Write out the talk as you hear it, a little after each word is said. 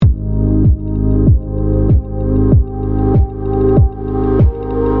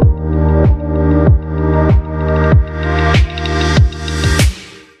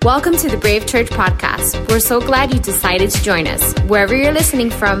Welcome to the Brave Church podcast. We're so glad you decided to join us. Wherever you're listening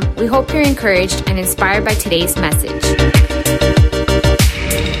from, we hope you're encouraged and inspired by today's message.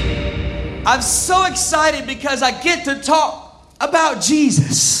 I'm so excited because I get to talk about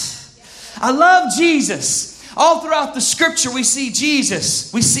Jesus. I love Jesus. All throughout the scripture, we see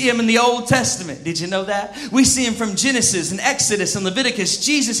Jesus. We see him in the Old Testament. Did you know that? We see him from Genesis and Exodus and Leviticus.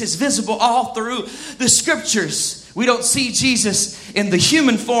 Jesus is visible all through the scriptures. We don't see Jesus in the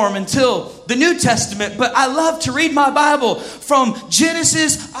human form until the New Testament, but I love to read my Bible from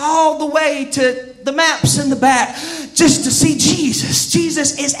Genesis all the way to the maps in the back just to see Jesus.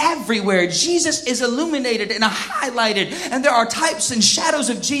 Jesus is everywhere. Jesus is illuminated and highlighted, and there are types and shadows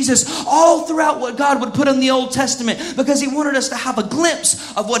of Jesus all throughout what God would put in the Old Testament because he wanted us to have a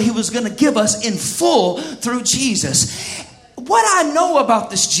glimpse of what he was going to give us in full through Jesus. What I know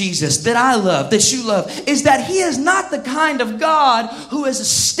about this Jesus that I love, that you love, is that he is not the kind of God who is a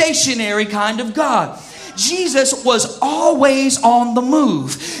stationary kind of God. Jesus was always on the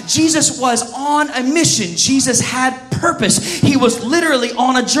move. Jesus was on a mission. Jesus had purpose. He was literally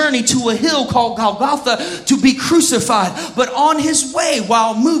on a journey to a hill called Golgotha to be crucified. But on his way,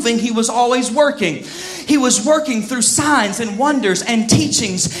 while moving, he was always working. He was working through signs and wonders and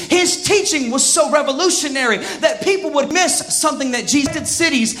teachings. His teaching was so revolutionary that people would miss something that Jesus did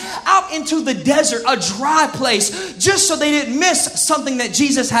cities out into the desert, a dry place, just so they didn't miss something that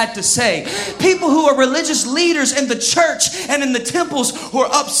Jesus had to say. People who are religious leaders in the church and in the temples were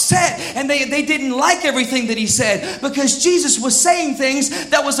upset, and they didn't like everything that he said because Jesus was saying things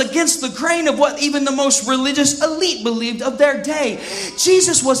that was against the grain of what even the most religious elite believed of their day.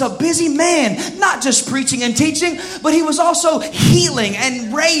 Jesus was a busy man, not just preaching and teaching, but he was also healing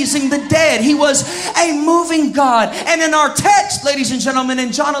and raising the dead. He was a moving God. And in our text, ladies and gentlemen,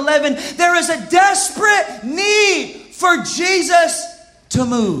 in John 11, there is a desperate need for Jesus to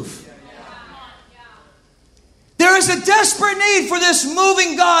move. There is a desperate need for this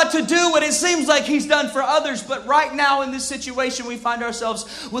moving God to do what it seems like he's done for others. But right now in this situation, we find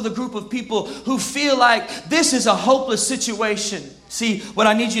ourselves with a group of people who feel like this is a hopeless situation. See, what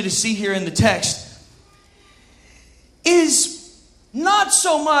I need you to see here in the text is not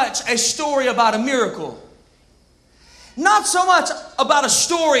so much a story about a miracle. Not so much about a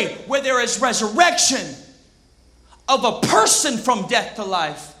story where there is resurrection of a person from death to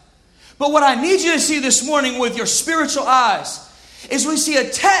life. But what I need you to see this morning with your spiritual eyes is we see a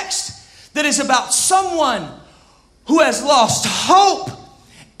text that is about someone who has lost hope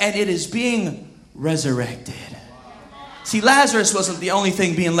and it is being resurrected. See, Lazarus wasn't the only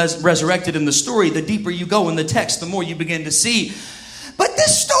thing being resurrected in the story. The deeper you go in the text, the more you begin to see. But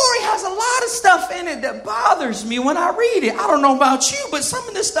this story has a lot of stuff in it that bothers me when I read it. I don't know about you, but some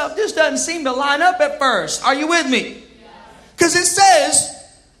of this stuff just doesn't seem to line up at first. Are you with me? Because it says,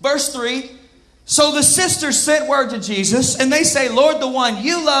 verse 3, so the sisters sent word to Jesus, and they say, Lord, the one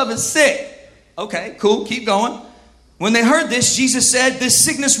you love is sick. Okay, cool, keep going. When they heard this, Jesus said, this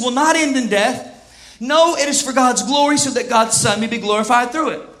sickness will not end in death. No, it is for God's glory so that God's Son may be glorified through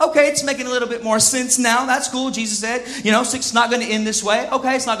it. Okay, it's making a little bit more sense now. That's cool. Jesus said, sickness is not going to end this way.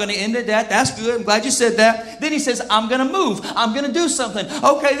 Okay, it's not going to end in death. That's good. I'm glad you said that. Then he says, I'm going to move. I'm going to do something.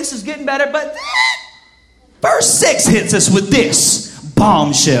 Okay, this is getting better. But then verse 6 hits us with this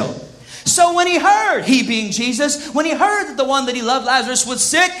bombshell. So when he heard, he being Jesus, when he heard that the one that he loved, Lazarus, was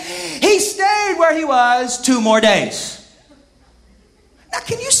sick, he stayed where he was 2 more days. Now,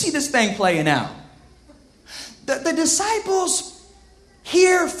 can you see this thing playing out? The disciples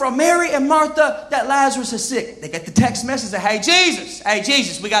hear from Mary and Martha that Lazarus is sick. They get the text message that, hey,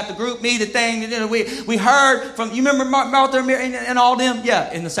 Jesus, we got the group meeting thing. We heard from, you remember Martha and Mary and all them?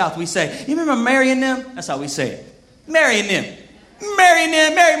 Yeah, in the South we say, you remember Mary and them? That's how we say it. Mary and them.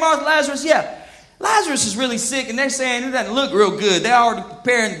 Mary, Martha, Lazarus, yeah. Lazarus is really sick, and they're saying it doesn't look real good. They're already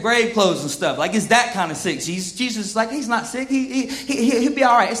preparing grave clothes and stuff. Like, it's that kind of sick. Jesus is like, he's not sick. He'll be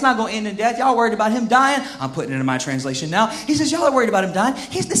all right. It's not going to end in death. Y'all worried about him dying? I'm putting it in my translation now. He says, y'all are worried about him dying.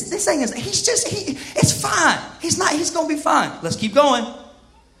 This thing is, it's fine. He's going to be fine. Let's keep going.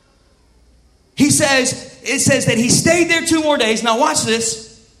 It says that he stayed there 2 more days. Now watch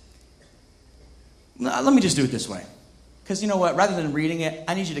this. Now, let me just do it this way. Because you know what? Rather than reading it,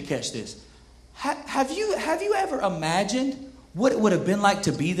 I need you to catch this. Have you ever imagined what it would have been like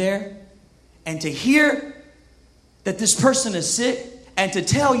to be there and to hear that this person is sick and to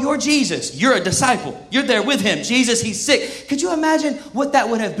tell your Jesus, you're a disciple, you're there with him, Jesus, he's sick. Could you imagine what that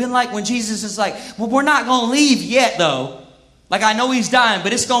would have been like when Jesus is like, well, we're not going to leave yet though. Like, I know he's dying,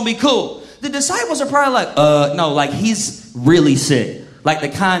 but it's going to be cool. The disciples are probably like, no, like he's really sick. Like the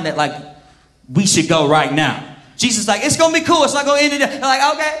kind that like we should go right now. Jesus is like, it's going to be cool. It's not going to end it. They're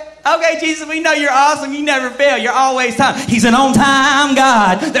like, okay, Jesus, we know you're awesome. You never fail. You're always time. He's an on-time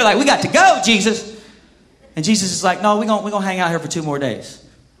God. They're like, we got to go, Jesus. And Jesus is like, no, we're going to hang out here for 2 more days.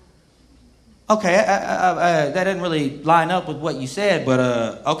 Okay, that didn't really line up with what you said, but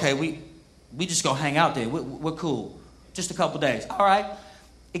okay, we just going to hang out there. We're cool. Just a couple days. All right.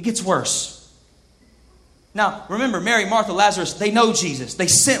 It gets worse. Now, remember, Mary, Martha, Lazarus, they know Jesus. They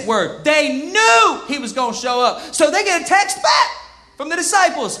sent word. They knew he was going to show up. So they get a text back from the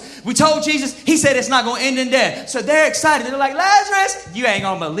disciples. We told Jesus, he said it's not going to end in death. So they're excited. They're like, Lazarus, you ain't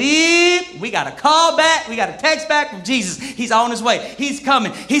going to believe. We got a call back. We got a text back from Jesus. He's on his way. He's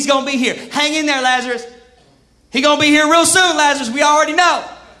coming. He's going to be here. Hang in there, Lazarus. He's going to be here real soon, Lazarus. We already know.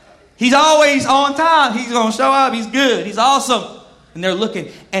 He's always on time. He's going to show up. He's good. He's awesome. And they're looking.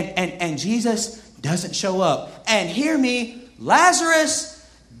 And Jesus doesn't show up. And hear me, Lazarus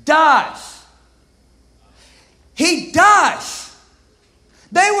dies. He dies.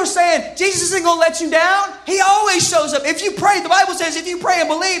 They were saying, Jesus isn't going to let you down. He always shows up. If you pray, the Bible says, if you pray and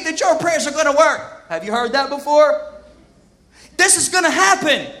believe that your prayers are going to work. Have you heard that before? This is going to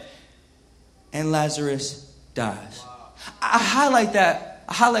happen. And Lazarus dies. I highlight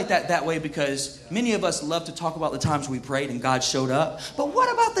that way because many of us love to talk about the times we prayed and God showed up. But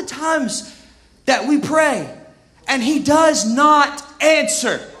what about the times that we pray and he does not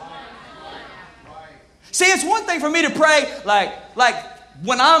answer? See, it's one thing for me to pray like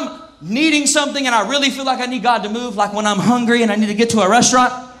when I'm needing something and I really feel like I need God to move, like when I'm hungry and I need to get to a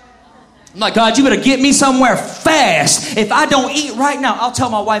restaurant. I'm like, God, you better get me somewhere fast. If I don't eat right now, I'll tell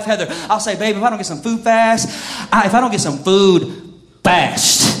my wife, Heather, I'll say, babe, if I don't get some food fast, if I don't get some food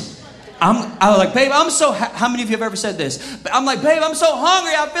fast, I was like, babe, how many of you have ever said this? I'm like, babe, I'm so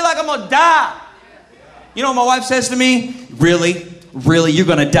hungry, I feel like I'm going to die. You know what my wife says to me? Really, you're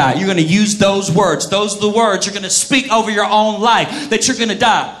going to die. You're going to use those words. Those are the words you're going to speak over your own life, that you're going to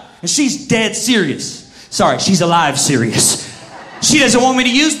die. And she's dead serious. Sorry, she's alive serious. She doesn't want me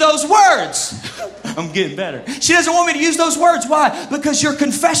to use those words. I'm getting better. She doesn't want me to use those words. Why? Because your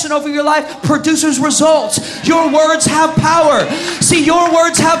confession over your life produces results. Your words have power. See, your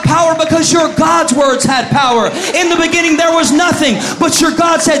words have power because your God's words had power. In the beginning, there was nothing, but your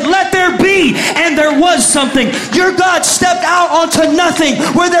God said, let there be, and there was something. Your God stepped out onto nothing,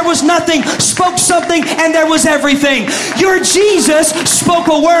 where there was nothing, spoke something, and there was everything. Your Jesus spoke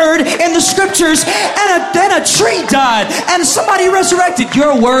a word in the scriptures, and then a tree died, and somebody resurrected.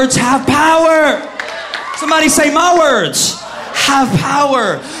 Your words have power. Somebody say, my words have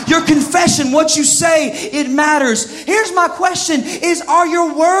power. Your confession, what you say, it matters. Here's my question is, are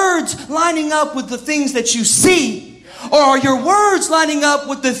your words lining up with the things that you see? Or are your words lining up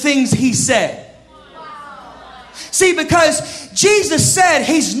with the things he said? See, because Jesus said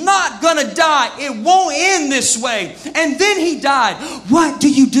he's not going to die. It won't end this way. And then he died. What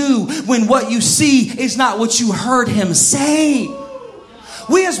do you do when what you see is not what you heard him say?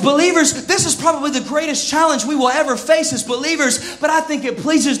 We as believers, this is probably the greatest challenge we will ever face as believers, but I think it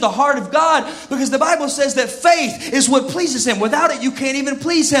pleases the heart of God because the Bible says that faith is what pleases him. Without it, you can't even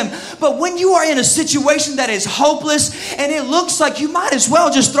please him. But when you are in a situation that is hopeless and it looks like you might as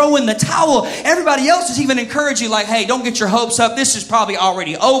well just throw in the towel, everybody else is even encouraging you like, hey, don't get your hopes up. This is probably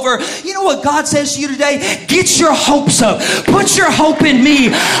already over. You know what God says to you today? Get your hopes up. Put your hope in me.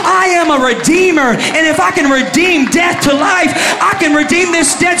 I am a redeemer. And if I can redeem death to life, I can redeem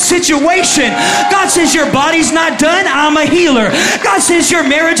this dead situation. God says your body's not done, I'm a healer. God says your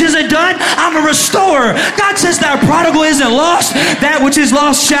marriage isn't done, I'm a restorer. God says that prodigal isn't lost, that which is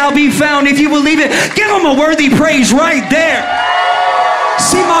lost shall be found. If you believe it, give him a worthy praise right there.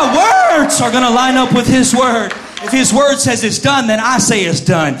 See, my words are going to line up with his word. If his word says it's done, then I say it's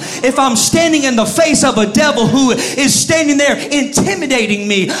done. If I'm standing in the face of a devil who is standing there intimidating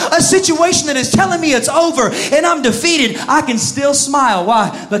me, a situation that is telling me it's over and I'm defeated, I can still smile.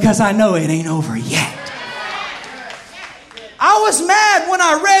 Why? Because I know it ain't over yet. I was mad when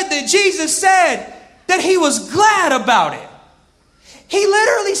I read that Jesus said that he was glad about it. He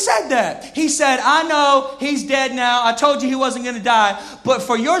literally said that. He said, I know he's dead now. I told you he wasn't going to die. But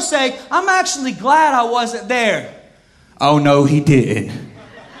for your sake, I'm actually glad I wasn't there. Oh, no, he didn't.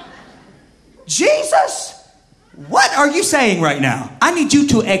 Jesus, what are you saying right now? I need you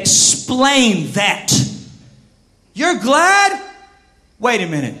to explain that. You're glad? Wait a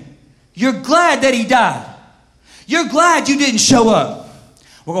minute. You're glad that he died. You're glad you didn't show up.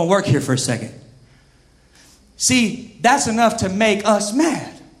 We're going to work here for a second. See, that's enough to make us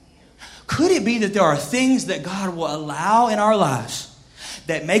mad. Could it be that there are things that God will allow in our lives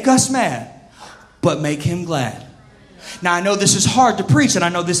that make us mad, but make him glad? Now, I know this is hard to preach, and I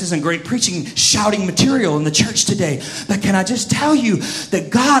know this isn't great preaching, shouting material in the church today. But can I just tell you that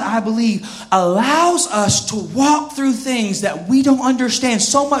God, I believe, allows us to walk through things that we don't understand,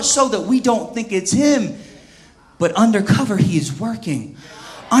 so much so that we don't think it's Him. But undercover, He is working.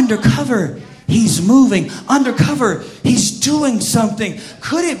 Undercover, He's moving. Undercover, He's doing something.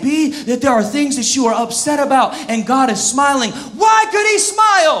 Could it be that there are things that you are upset about and God is smiling? Why could He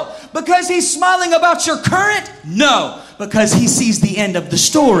smile? Because He's smiling about your current? No, because He sees the end of the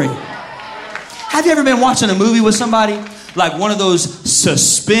story. Have you ever been watching a movie with somebody? Like one of those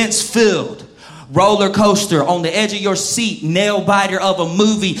suspense-filled roller coaster on the edge of your seat, nail biter of a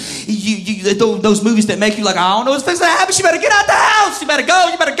movie. Those movies that make you like, I don't know what's fixing to happen. You better get out the house. You better go.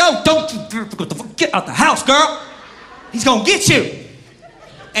 You better go. Don't you get out the house, girl. He's going to get you.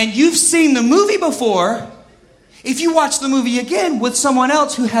 And you've seen the movie before. If you watch the movie again with someone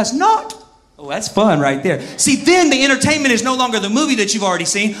else who has not, oh, that's fun right there. See, then the entertainment is no longer the movie that you've already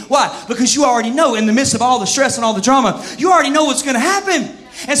seen. Why? Because you already know, in the midst of all the stress and all the drama, you already know what's going to happen.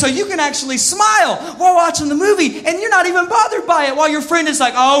 And so you can actually smile while watching the movie, and you're not even bothered by it, while your friend is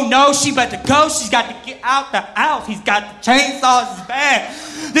like, oh no, she about to go. She's got to get out the house. He's got the chainsaw. This is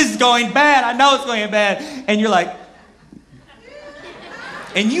bad. This is going bad. I know it's going bad. And you're like,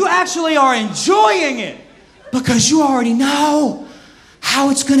 and you actually are enjoying it because you already know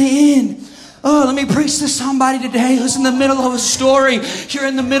how it's going to end. Oh, let me preach to somebody today who's in the middle of a story. You're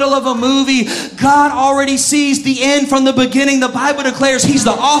in the middle of a movie. God already sees the end from the beginning. The Bible declares He's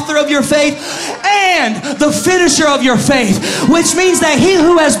the author of your faith and the finisher of your faith, which means that He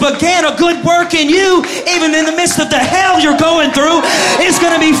who has began a good work in you, even in the midst of the hell you're going through, is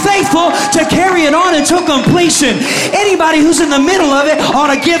going to be faithful to carry it on until completion. Anybody who's in the middle of it ought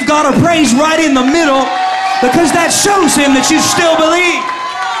to give God a praise right in the middle, because that shows Him that you still believe.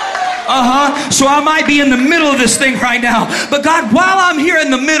 So I might be in the middle of this thing right now, but God, while I'm here in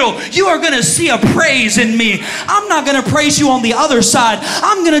the middle, you are going to see a praise in me. I'm not going to praise you on the other side.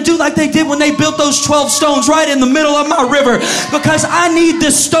 I'm going to do like they did when they built those 12 stones right in the middle of my river, because I need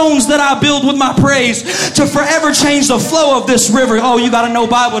the stones that I build with my praise to forever change the flow of this river. Oh, you got to know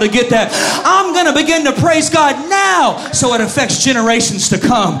Bible to get that. I'm going to begin to praise God now so it affects generations to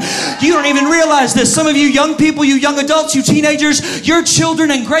come. You don't even realize this. Some of you young people, you young adults, you teenagers, your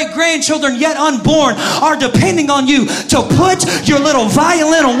children and great-grandchildren yet unborn are depending on you to put your little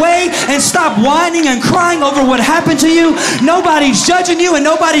violin away and stop whining and crying over what happened to you. Nobody's judging you and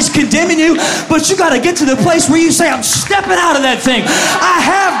nobody's condemning you, but you got to get to the place where you say, I'm stepping out of that thing.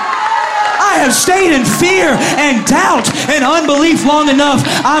 I have stayed in fear and doubt and unbelief long enough.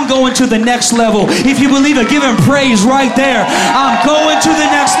 I'm going to the next level. If you believe it, give Him praise right there. I'm going to the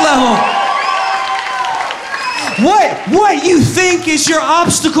next level. What you think is your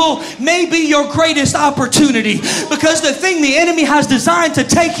obstacle may be your greatest opportunity, because the thing the enemy has designed to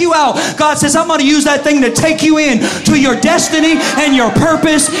take you out, God says, I'm going to use that thing to take you in to your destiny and your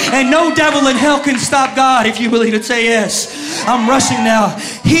purpose, and no devil in hell can stop God. If you believe it, say yes. I'm rushing now.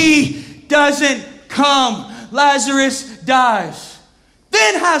 He doesn't come. Lazarus dies.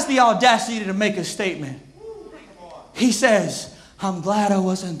 Then has the audacity to make a statement. He says, I'm glad I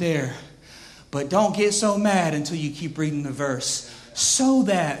wasn't there. But don't get so mad until you keep reading the verse. So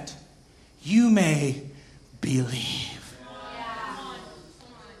that you may believe.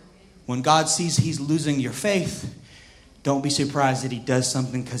 When God sees He's losing your faith, don't be surprised that He does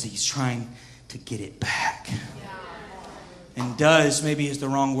something, because He's trying to get it back. And does maybe is the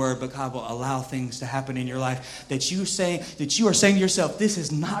wrong word, but God will allow things to happen in your life that you are saying to yourself, this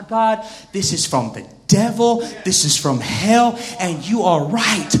is not God, this is from the devil, this is from hell, and you are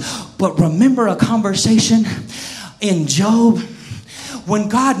right. But remember a conversation in Job, when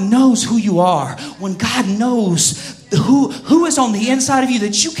God knows who you are, when God knows who is on the inside of you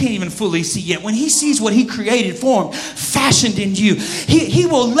that you can't even fully see yet, when He sees what He created, formed, fashioned in you, He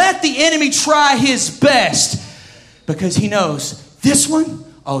will let the enemy try his best. Because He knows, this one,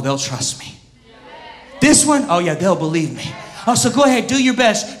 oh, they'll trust me. This one, oh yeah, they'll believe me. Oh, so go ahead, do your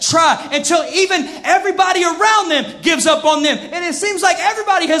best. Try until even everybody around them gives up on them. And it seems like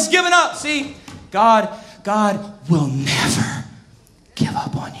everybody has given up. See, God will never give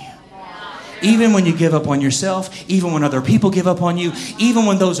up on you. Even when you give up on yourself, even when other people give up on you, even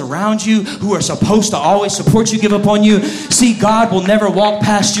when those around you who are supposed to always support you give up on you. See, God will never walk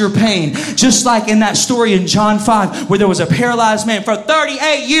past your pain. Just like in that story in John 5, where there was a paralyzed man for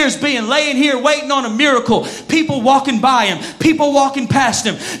 38 years being laying here waiting on a miracle. People walking by him, people walking past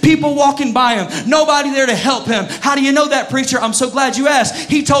him, people walking by him, nobody there to help him. How do you know that, preacher? I'm so glad you asked.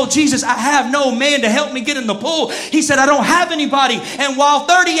 He told Jesus, I have no man to help me get in the pool. He said, I don't have anybody. And while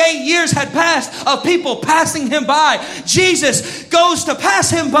 38 years had passed, past of people passing him by. Jesus goes to pass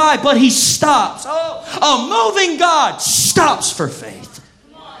him by, but he stops. Oh, a moving God stops for faith.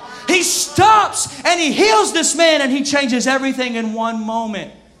 He stops and he heals this man and he changes everything in one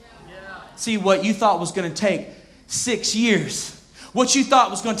moment. See, what you thought was going to take 6 years, what you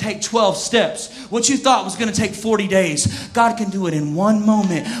thought was going to take 12 steps, what you thought was going to take 40 days, God can do it in one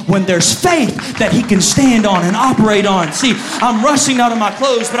moment when there's faith that he can stand on and operate on. See, I'm rushing out of my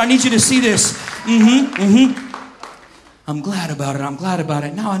clothes, but I need you to see this. I'm glad about it. I'm glad about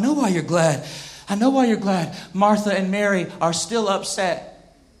it. Now I know why you're glad. I know why you're glad. Martha and Mary are still upset.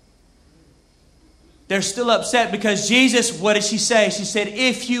 They're still upset because Jesus, what did she say? She said,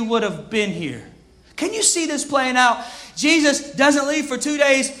 if you would have been here. Can you see this playing out? Jesus doesn't leave for 2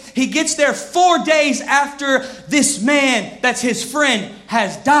 days. He gets there 4 days after this man, that's his friend,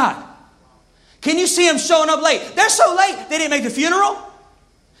 has died. Can you see him showing up late? They're so late, they didn't make the funeral.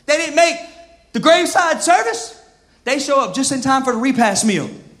 They didn't make the graveside service. They show up just in time for the repast meal.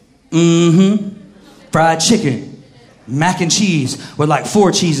 Fried chicken, mac and cheese with like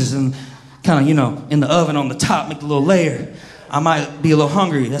 4 cheeses and kind of, in the oven on the top, make a little layer. I might be a little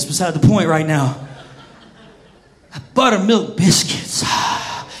hungry. That's beside the point right now. Buttermilk biscuits.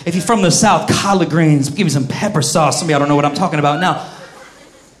 If you're from the South, collard greens. Give me some pepper sauce. Some of y'all don't know what I'm talking about now.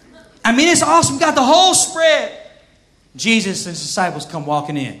 I mean, it's awesome. Got the whole spread. Jesus and his disciples come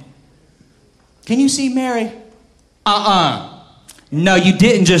walking in. Can you see Mary? No, you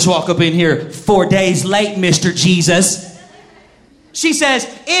didn't just walk up in here 4 days late, Mr. Jesus. She says,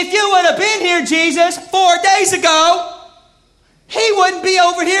 if you would have been here, Jesus, 4 days ago, he wouldn't be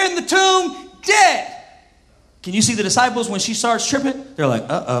over here in the tomb dead. Can you see the disciples when she starts tripping? They're like,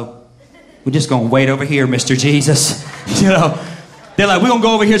 we're just going to wait over here, Mr. Jesus. They're like, we're going to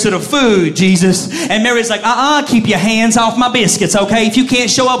go over here to the food, Jesus. And Mary's like, keep your hands off my biscuits, okay? If you can't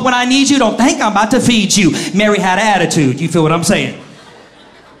show up when I need you, don't think I'm about to feed you. Mary had an attitude. You feel what I'm saying?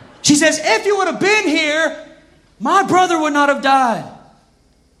 She says, if you would have been here, my brother would not have died.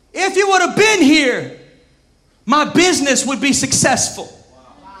 If you would have been here, my business would be successful.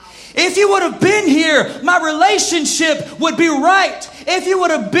 If you would have been here, my relationship would be right. If you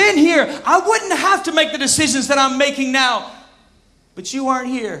would have been here, I wouldn't have to make the decisions that I'm making now. But you weren't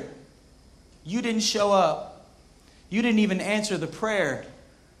here. You didn't show up. You didn't even answer the prayer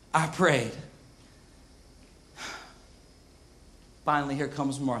I prayed. Finally, here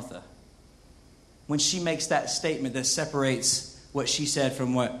comes Martha. When she makes that statement that separates what she said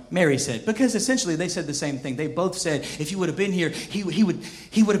from what Mary said. Because essentially they said the same thing. They both said, if you would have been here, he would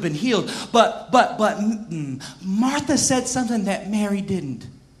have been healed. But Martha said something that Mary didn't.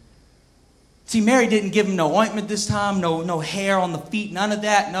 See, Mary didn't give him no ointment this time, no hair on the feet, none of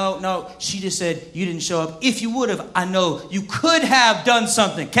that. No. She just said, you didn't show up. If you would have, I know you could have done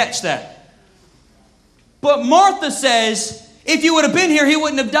something. Catch that. But Martha says, if you would have been here, he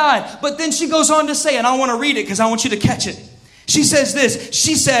wouldn't have died. But then she goes on to say, and I want to read it because I want you to catch it. She says this.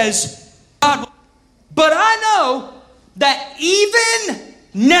 She says, but I know that even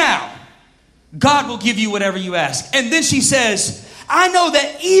now, God will give you whatever you ask. And then she says, I know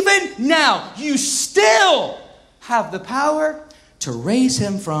that even now, you still have the power to raise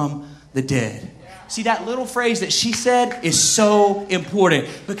him from the dead. See, that little phrase that she said is so important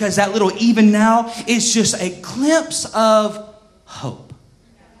because that little even now is just a glimpse of hope.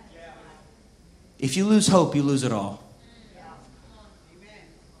 If you lose hope, you lose it all.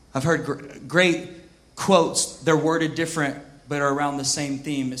 I've heard great quotes. They're worded different, but are around the same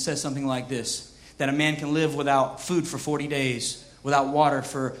theme. It says something like this, that a man can live without food for 40 days, without water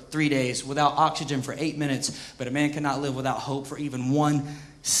for 3 days, without oxygen for 8 minutes, but a man cannot live without hope for even 1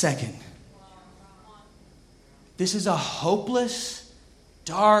 second. This is a hopeless,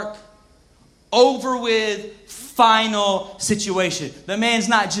 dark, over with, final situation. The man's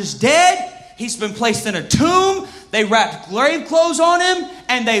not just dead. He's been placed in a tomb. They wrapped grave clothes on him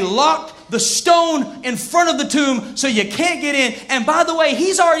and they locked the stone in front of the tomb so you can't get in. And by the way,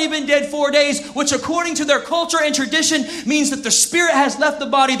 he's already been dead 4 days, which according to their culture and tradition means that the spirit has left the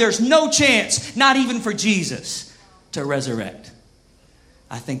body. There's no chance, not even for Jesus, to resurrect.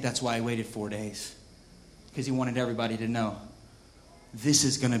 I think that's why he waited 4 days, because he wanted everybody to know, this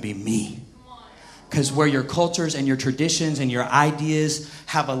is going to be me. Because where your cultures and your traditions and your ideas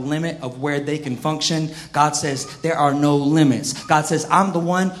have a limit of where they can function, God says there are no limits. God says, I'm the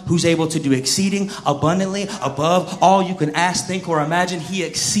one who's able to do exceeding abundantly above all you can ask, think, or imagine. He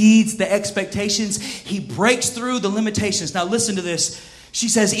exceeds the expectations. He breaks through the limitations. Now listen to this. She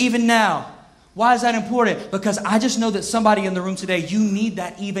says, even now, Why is that important? Because I just know that somebody in the room today, you need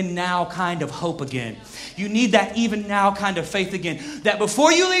that even now kind of hope again. You need that even now kind of faith again. That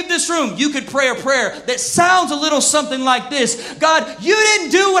before you leave this room, you could pray a prayer that sounds a little something like this. God, you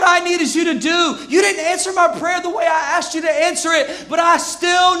didn't do what I needed you to do. You didn't answer my prayer the way I asked you to answer it. But I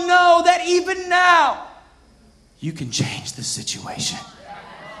still know that even now, you can change the situation.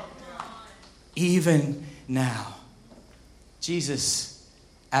 Even now. Jesus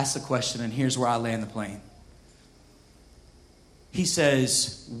ask the question, and here's where I land the plane. He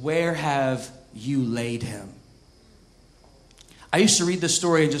says, where have you laid him? I used to read this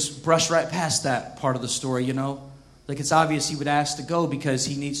story and just brush right past that part of the story, you know. Like it's obvious he would ask to go because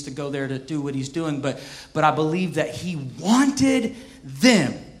he needs to go there to do what he's doing. But I believe that he wanted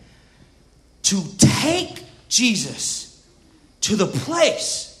them to take Jesus to the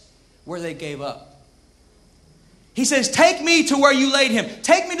place where they gave up. He says, take me to where you laid him.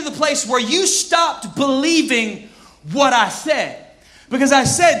 Take me to the place where you stopped believing what I said. Because I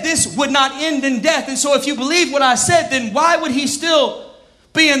said this would not end in death. And so if you believe what I said, then why would he still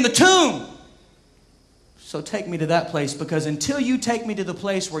be in the tomb? So take me to that place. Because until you take me to the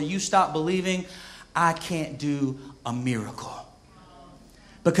place where you stop believing, I can't do a miracle.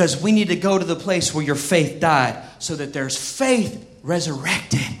 Because we need to go to the place where your faith died so that there's faith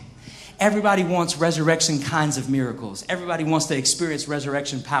resurrected. Everybody wants resurrection kinds of miracles. Everybody wants to experience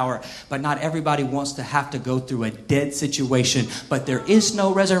resurrection power, but not everybody wants to have to go through a dead situation. But there is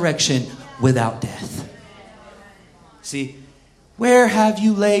no resurrection without death. See, where have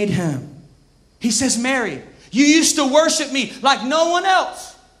you laid him? He says, Mary, you used to worship me like no one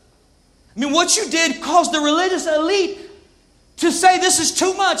else. I mean, what you did caused the religious elite to say this is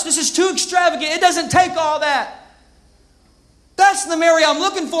too much, this is too extravagant, it doesn't take all that. That's the Mary I'm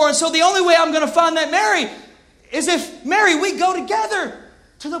looking for. And so the only way I'm going to find that Mary is if, Mary, we go together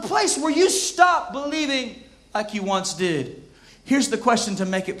to the place where you stop believing like you once did. Here's the question to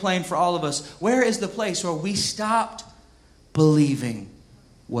make it plain for all of us. Where is the place where we stopped believing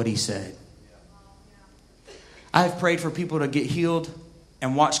what he said? I have prayed for people to get healed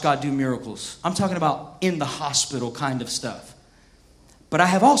and watch God do miracles. I'm talking about in the hospital kind of stuff. But I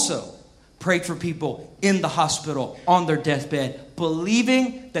have also prayed for people in the hospital on their deathbed,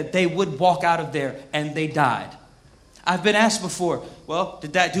 believing that they would walk out of there, and they died. I've been asked before, well,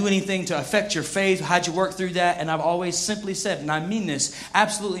 did that do anything to affect your faith? How'd you work through that? And I've always simply said, and I mean this,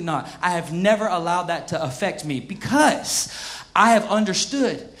 absolutely not. I have never allowed that to affect me because I have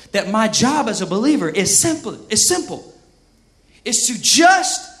understood that my job as a believer is simple. It's to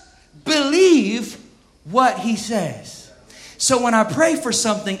just believe what he says. So when I pray for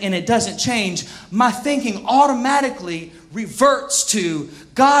something and it doesn't change, my thinking automatically reverts to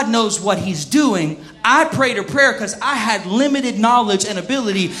God knows what he's doing. I prayed a prayer because I had limited knowledge and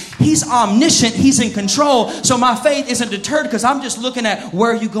ability. He's omniscient. He's in control. So my faith isn't deterred because I'm just looking at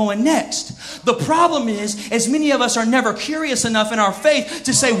where are you going next. The problem is, as many of us are never curious enough in our faith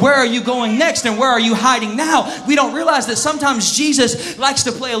to say, where are you going next and where are you hiding now? We don't realize that sometimes Jesus likes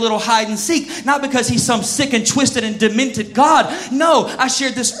to play a little hide and seek, not because he's some sick and twisted and demented God. No, I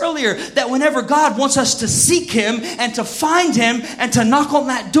shared this earlier, that whenever God wants us to seek him and to find him and to knock on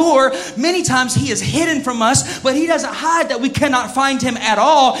that door, many times he is hidden from us, but he doesn't hide that we cannot find him at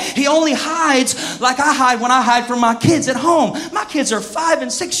all. He only hides like I hide when I hide from my kids at home. My kids are 5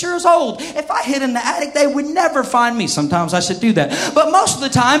 and 6 years old. If I hid in the attic, they would never find me. Sometimes I should do that, but most of the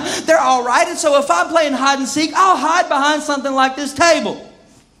time they're all right. And so if I'm playing hide and seek, I'll hide behind something like this table.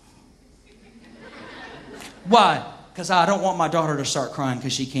 Why? Because I don't want my daughter to start crying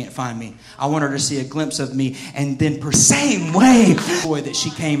because she can't find me. I want her to see a glimpse of me, and then per same way, boy, that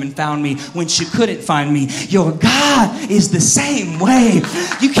she came and found me when she couldn't find me. Your God is the same way.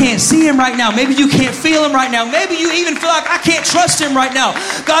 You can't see him right now. Maybe you can't feel him right now. Maybe you even feel like I can't trust him right now.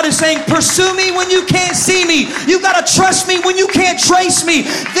 God is saying, pursue me when you can't see me. You got to trust me when you can't trace me.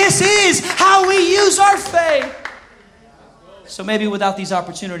 This is how we use our faith. So maybe without these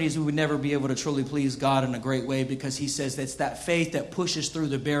opportunities, we would never be able to truly please God in a great way, because he says it's that faith that pushes through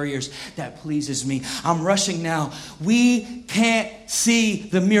the barriers that pleases me. I'm rushing now. We can't see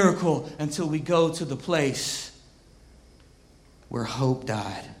the miracle until we go to the place where hope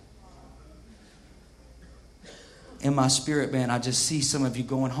died. In my spirit, man, I just see some of you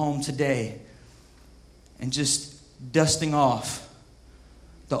going home today and just dusting off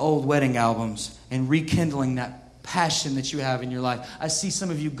the old wedding albums and rekindling that passion that you have in your life. I see some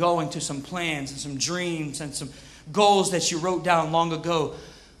of you going to some plans and some dreams and some goals that you wrote down long ago.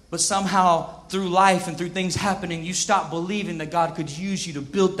 But somehow through life and through things happening, you stop believing that God could use you to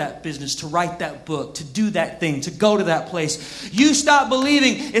build that business, to write that book, to do that thing, to go to that place. You stop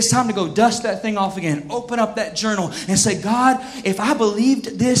believing it's time to go dust that thing off again. Open up that journal and say, God, if I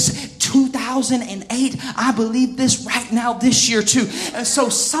believed this 2008, I believe this right now this year too. And so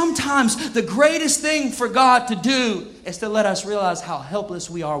sometimes the greatest thing for God to do is to let us realize how helpless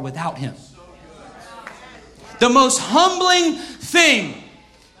we are without Him. The most humbling thing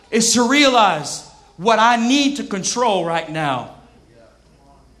is to realize what I need to control right now,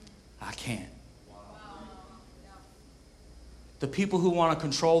 I can't. The people who want to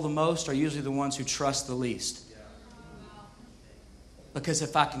control the most are usually the ones who trust the least. Because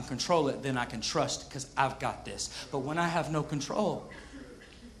if I can control it, then I can trust because I've got this. But when I have no control,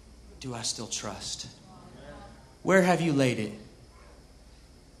 do I still trust? Where have you laid it?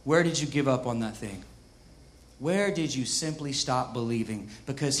 Where did you give up on that thing? Where did you simply stop believing?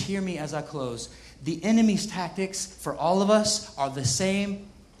 Because hear me as I close. The enemy's tactics for all of us are the same.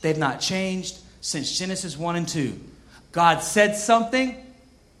 They've not changed since Genesis 1 and 2. God said something,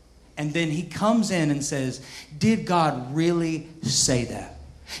 and then he comes in and says, did God really say that?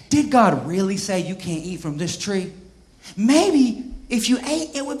 Did God really say you can't eat from this tree? Maybe if you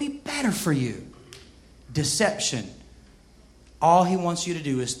ate, it would be better for you. Deception. All he wants you to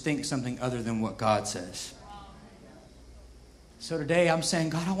do is think something other than what God says. So today I'm saying,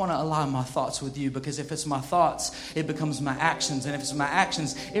 God, I want to align my thoughts with you, because if it's my thoughts, it becomes my actions. And if it's my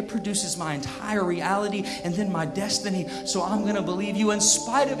actions, it produces my entire reality and then my destiny. So I'm going to believe you in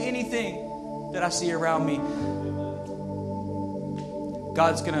spite of anything that I see around me.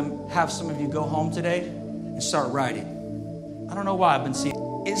 God's going to have some of you go home today and start writing. I don't know why I've been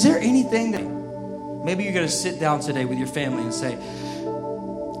seeing. Is there anything that maybe you're going to sit down today with your family and say,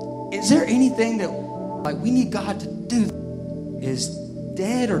 is there anything that like we need God to do? Is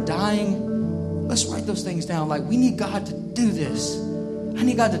dead or dying? Let's write those things down. Like, we need God to do this. I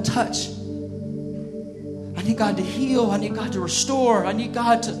need God to touch. I need God to heal. I need God to restore. I need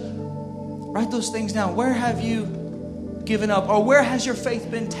God to write those things down. Where have you given up? Or where has your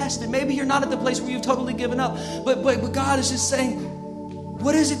faith been tested? Maybe you're not at the place where you've totally given up. But God is just saying,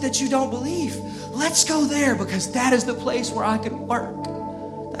 what is it that you don't believe? Let's go there, because that is the place where I can work.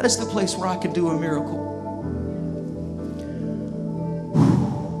 That is the place where I can do a miracle.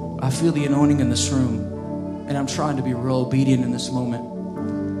 I feel the anointing in this room, and I'm trying to be real obedient in this moment.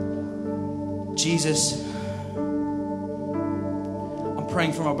 Jesus, I'm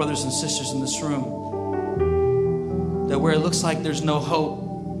praying for my brothers and sisters in this room, that where it looks like there's no hope,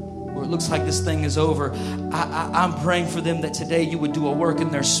 where it looks like this thing is over, I'm praying for them that today you would do a work in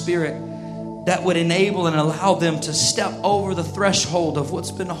their spirit that would enable and allow them to step over the threshold of what's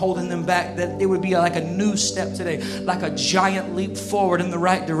been holding them back, that it would be like a new step today, like a giant leap forward in the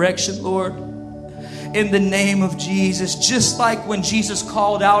right direction, Lord. In the name of Jesus, just like when Jesus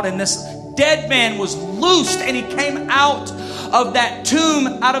called out and this dead man was loosed and he came out of that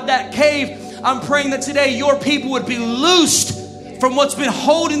tomb, out of that cave, I'm praying that today your people would be loosed from what's been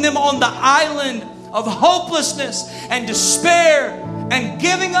holding them on the island of hopelessness and despair and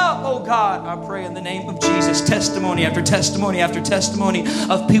giving up. Oh God, I pray in the name of Jesus, testimony after testimony after testimony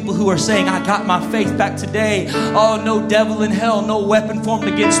of people who are saying, I got my faith back today. Oh, no devil in hell, no weapon formed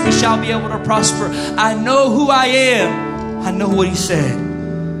against me shall be able to prosper. I know who I am. I know what he said.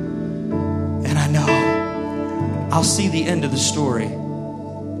 And I know I'll see the end of the story.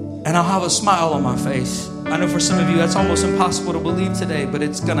 And I'll have a smile on my face. I know for some of you that's almost impossible to believe today, but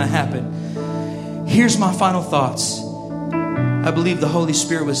it's going to happen. Here's my final thoughts. I believe the Holy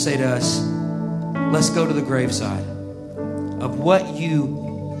Spirit would say to us, let's go to the graveside of what you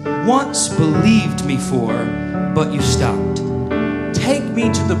once believed me for, but you stopped. Take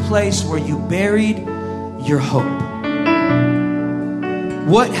me to the place where you buried your hope.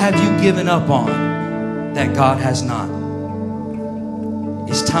 What have you given up on that God has not?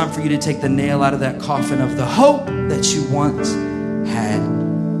 It's time for you to take the nail out of that coffin of the hope that you once had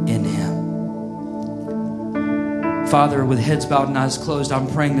in Him. Father, with heads bowed and eyes closed, I'm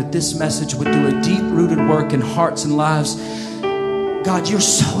praying that this message would do a deep-rooted work in hearts and lives. God, you're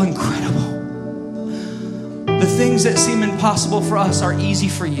so incredible. The things that seem impossible for us are easy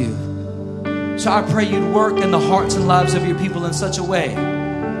for you. So I pray you'd work in the hearts and lives of your people in such a way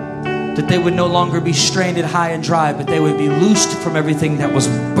that they would no longer be stranded high and dry, but they would be loosed from everything that was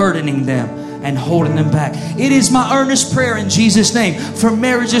burdening them, and holding them back. It is my earnest prayer in Jesus' name for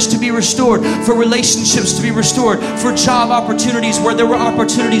marriages to be restored, for relationships to be restored, for job opportunities where there were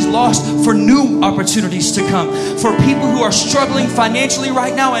opportunities lost, for new opportunities to come, for people who are struggling financially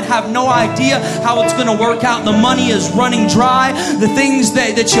right now and have no idea how it's going to work out. The money is running dry. The things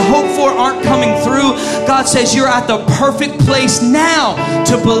that you hope for aren't coming through. God says you're at the perfect place now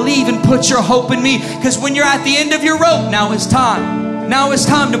to believe and put your hope in me, because when you're at the end of your rope, now is time. Now it's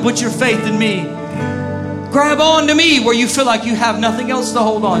time to put your faith in me. Grab on to me where you feel like you have nothing else to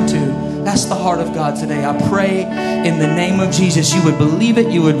hold on to. That's the heart of God today. I pray in the name of Jesus you would believe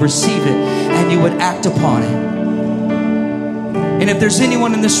it, you would receive it, and you would act upon it. And if there's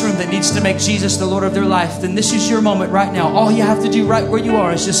anyone in this room that needs to make Jesus the Lord of their life, then this is your moment right now. All you have to do right where you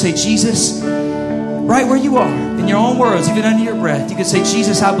are is just say, Jesus, right where you are, in your own words, even under your breath. You can say,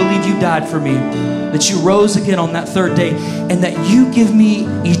 Jesus, I believe you died for me, that you rose again on that third day, and that you give me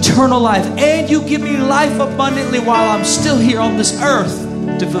eternal life, and you give me life abundantly while I'm still here on this earth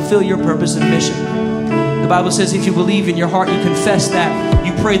to fulfill your purpose and mission. The Bible says if you believe in your heart, you confess that,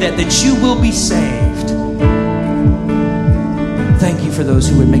 you pray that you will be saved. Thank you for those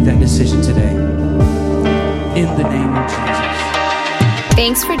who would make that decision today. In the name of Jesus.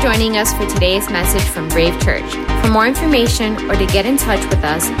 Thanks for joining us for today's message from Brave Church. For more information or to get in touch with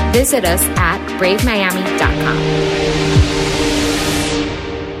us, visit us at bravemiami.com.